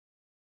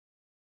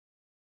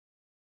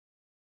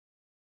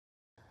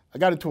I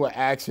got into an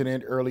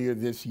accident earlier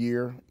this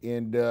year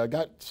and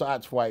got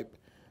sideswiped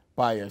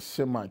by a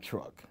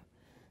semi-truck.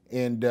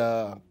 And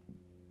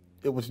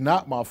it was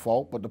not my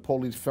fault, but the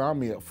police found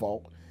me at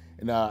fault.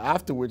 And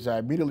afterwards, I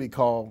immediately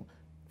called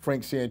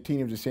Frank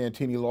Santini of the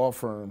Santini Law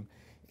Firm,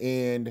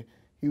 and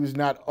he was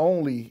not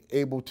only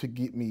able to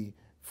get me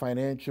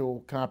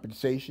financial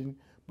compensation,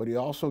 but he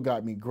also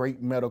got me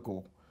great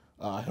medical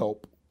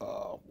help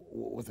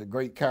with a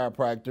great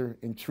chiropractor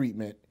and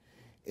treatment.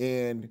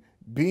 And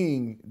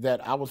being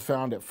that I was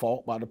found at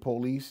fault by the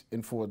police,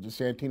 and for the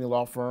Santini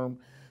Law Firm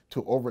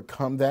to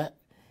overcome that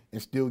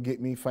and still get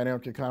me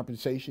financial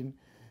compensation,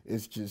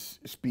 it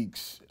just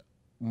speaks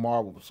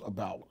marvels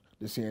about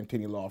the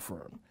Santini Law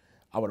Firm.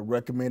 I would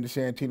recommend the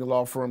Santini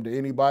Law Firm to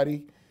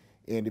anybody,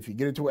 and if you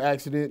get into an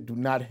accident, do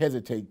not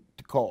hesitate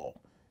to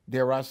call.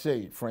 Dare I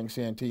say, Frank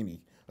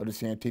Santini of the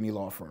Santini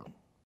Law Firm.